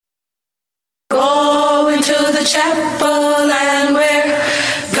the chapel and we're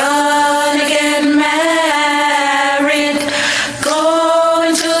gonna get married.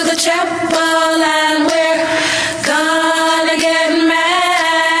 Going to the chapel and we're gonna get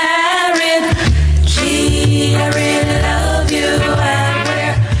married. Gee, I really love you and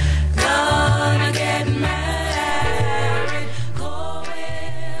we're gonna get married.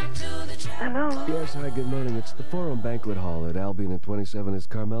 Going to the chapel. Hello? Yes, hi, good morning. It's the Forum Banquet Hall at Albion at 27. Is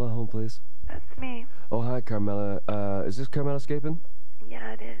Carmela home, please? That's me. Oh, hi, Carmela. Is this Carmela Scapin?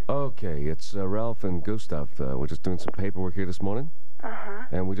 Yeah, it is. Okay, it's Ralph and Gustav. We're just doing some paperwork here this morning, Uh-huh.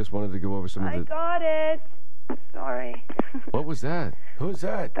 and we just wanted to go over some of I the... got it. Sorry. What was that? Who's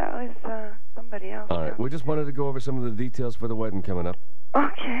that? That was, somebody else. All right, we just wanted to go over some of the details for the wedding coming up.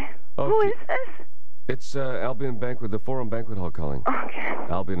 Okay. Who Okay. is this? It's Albion Banquet, the Forum Banquet Hall calling. Okay.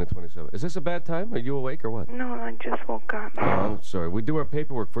 Albion at 27. Is this a bad time? Are you awake or what? No, I just woke up. Oh, I'm sorry. We do our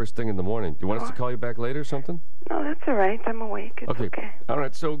paperwork first thing in the morning. Do you want us to call you back later or something? No, that's all right. I'm awake. It's okay. All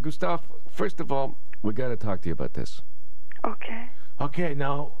right, so, Gustav, first of all, we got to talk to you about this. Okay. Okay,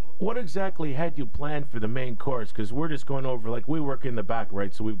 now, what exactly had you planned for the main course? Because we're just going over, like, we work in the back,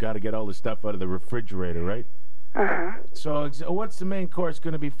 right? So we've got to get all the stuff out of the refrigerator, right? Uh-huh. So what's the main course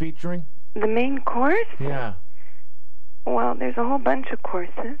going to be featuring? The main course? Yeah. Well, there's a whole bunch of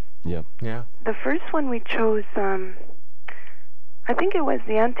courses. Yeah. Yeah. The first one we chose, I think it was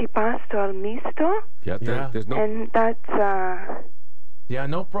the antipasto al misto, Yeah, Yeah. there's no... and that's, Yeah,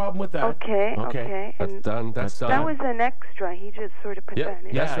 no problem with that. okay. That's And done. That's done. that was an extra. He just sort of put Yeah, that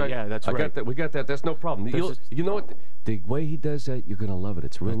in. that's Yeah, right. yeah, that's I right. got that. We got that. That's no problem. This is- You know what? The way he does that, you're gonna love it.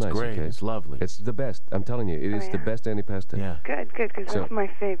 It's real It's nice. great. Okay? It's lovely. It's the best. I'm telling you, it is the yeah. best antipasta. Yeah. Good, because So- that's my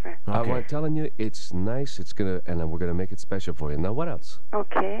favorite. Okay. I'm telling you, it's nice. It's gonna, and we're gonna make it special for you. Now, what else?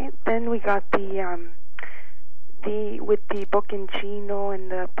 Okay, then we got the with the bocconcino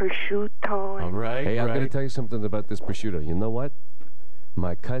and the prosciutto. All And, right. Hey, I'm right. gonna tell you something about this prosciutto. You know what?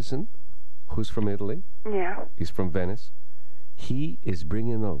 My cousin, who's from Italy, Yeah. he's from Venice. He is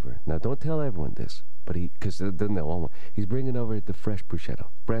bringing over. Now, don't tell everyone this, but because then they'll want one. He's bringing over the fresh prosciutto,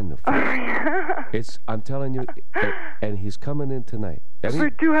 brand new. It's. I'm telling you, and he's coming in tonight. And For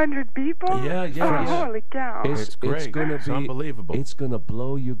 200 people? Yeah, yeah, Oh, yeah. holy cow. It's great. gonna It's be unbelievable. It's gonna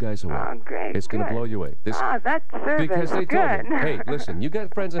blow you guys away. Oh, great. It's gonna good. blow you away. This That service. because they good. told me, hey, listen, you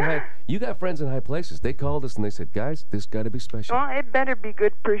got friends in high places. They called us and they said, guys, this got to be special. Well, it better be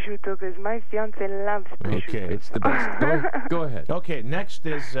good prosciutto, because my fiance loves prosciutto. Okay. It's the best. Go ahead. Okay, next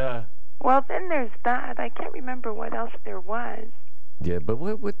is, Well, then there's that. I can't remember what else there was. Yeah, but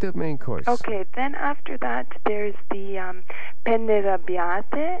what with the main course? Okay, then after that, there's the penne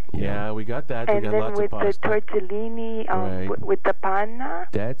arrabbiate. yeah, we got that. We And got then lots with of the pasta. tortellini, Right. with the panna.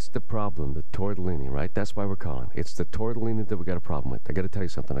 That's the problem, the tortellini, right? That's why we're calling. It's the tortellini that we got a problem with. I got to tell you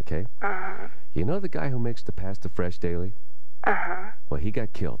something, okay? Uh-huh. You know the guy who makes the pasta fresh daily? Uh-huh. Well, he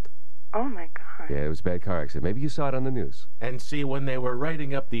got killed. Oh, my God. Yeah, it was a bad car accident. Maybe you saw it on the news. And see, when they were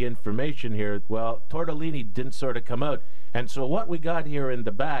writing up the information here, well, tortellini didn't sort of come out. And so what we got here in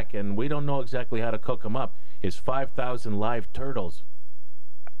the back, and we don't know exactly how to cook them up, is 5,000 live turtles.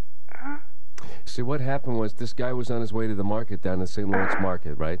 See, what happened was this guy was on his way to the market down the St. Lawrence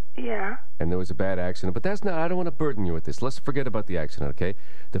Market, right? Yeah. And there was a bad accident. But that's not, I don't want to burden you with this. Let's forget about the accident, okay?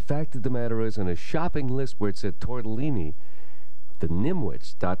 The fact of the matter is, on a shopping list where it said tortellini, the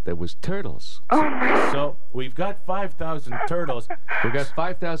Nimwits thought there was turtles. So we've got 5,000 turtles. We got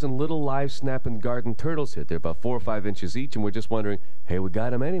 5,000 little live snapping garden turtles here. They're about 4 or 5 inches each, and we're just wondering, hey, we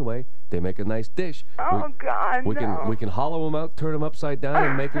got them anyway. They make a nice dish. Oh, God, we no. can hollow them out, turn them upside down,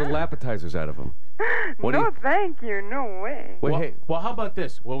 and make little appetizers out of them. What do No, you- thank you. No way. Wait, well, hey, well, how about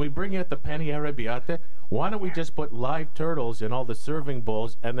this? When we bring you at the penne arrabbiate, why don't we just put live turtles in all the serving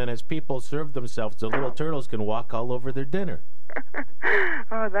bowls, and then as people serve themselves, the little turtles can walk all over their dinner.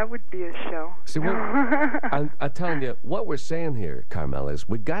 Oh, that would be a show. see, what, I'm telling you, what we're saying here, Carmela, is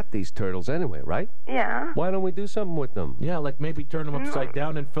we got these turtles anyway, right? Yeah. Why don't we do something with them? Yeah, like maybe turn them upside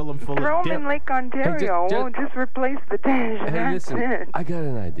down and fill them full Throw of them dip. in Lake Ontario. just- We'll just replace the dish. Hey, That's listen, it. I got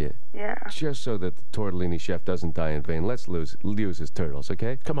an idea. Yeah. Just so that the tortellini chef doesn't die in vain, let's use his turtles,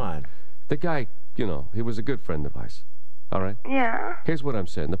 okay? Come on. The guy, you know, he was a good friend of ours. All right? Yeah. Here's what I'm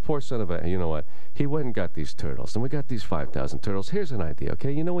saying. The poor son of a, you know what? He went and got these turtles, and we got these 5,000 turtles. Here's an idea,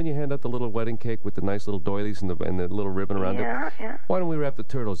 okay? You know when you hand out the little wedding cake with the nice little doilies and the little ribbon around it? Yeah. Why don't we wrap the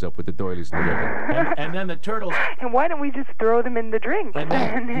turtles up with the doilies and the ribbon? And then the turtles... And why don't we just throw them in the drink? And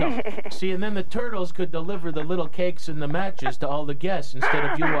then, no, see, and then the turtles could deliver the little cakes and the matches to all the guests instead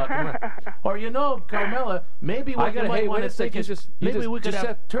of you walking around. Or you know, Carmela, maybe what you might want to think is maybe we could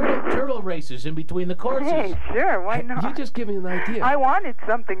have turtle races in between the courses. Hey, sure, why not? You just giving you an idea. I wanted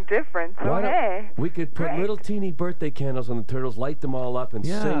something different, so Why don't- hey. We could put Great. little teeny birthday candles on the turtles, light them all up, and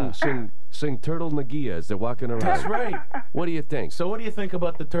Yeah. sing Turtle Nagia as they're walking around. That's right. What do you think? So what do you think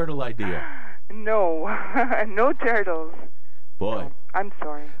about the turtle idea? No. No turtles. Boy. I'm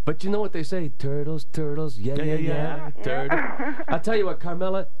sorry. But you know what they say? Turtles, yeah. Turtle. I'll tell you what,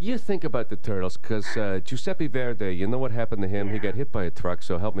 Carmela, you think about the turtles, because Giuseppe Verdi, you know what happened to him? He got hit by a truck,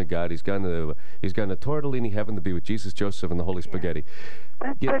 so help me God, he's gone to Tortellini heaven to be with Jesus, Joseph, and the Holy Spaghetti.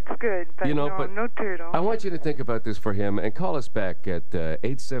 That's good, but, you know, no, but no turtle. I want you to think about this for him, and call us back at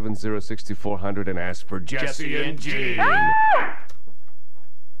 870-6400 and ask for Jesse and Jean.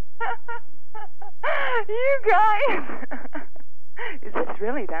 You guys. Is this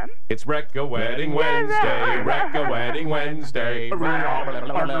really them? It's Recca Wedding Wednesday, Recca Wedding Wednesday. And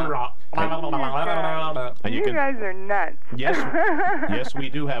You guys are nuts. Yes, we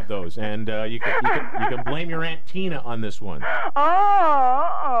do have those, and you can blame your Aunt Tina on this one. Oh,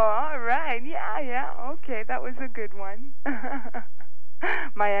 all right. Yeah. Okay, that was a good one.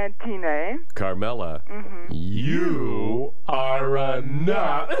 My Aunt Tina, eh? Carmela, you are a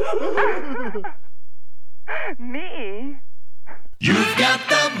nut. Me? You've got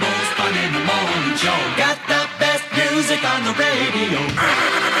the most fun in the morning show. Got the best music on the radio.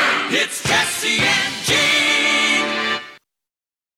 It's Jesse and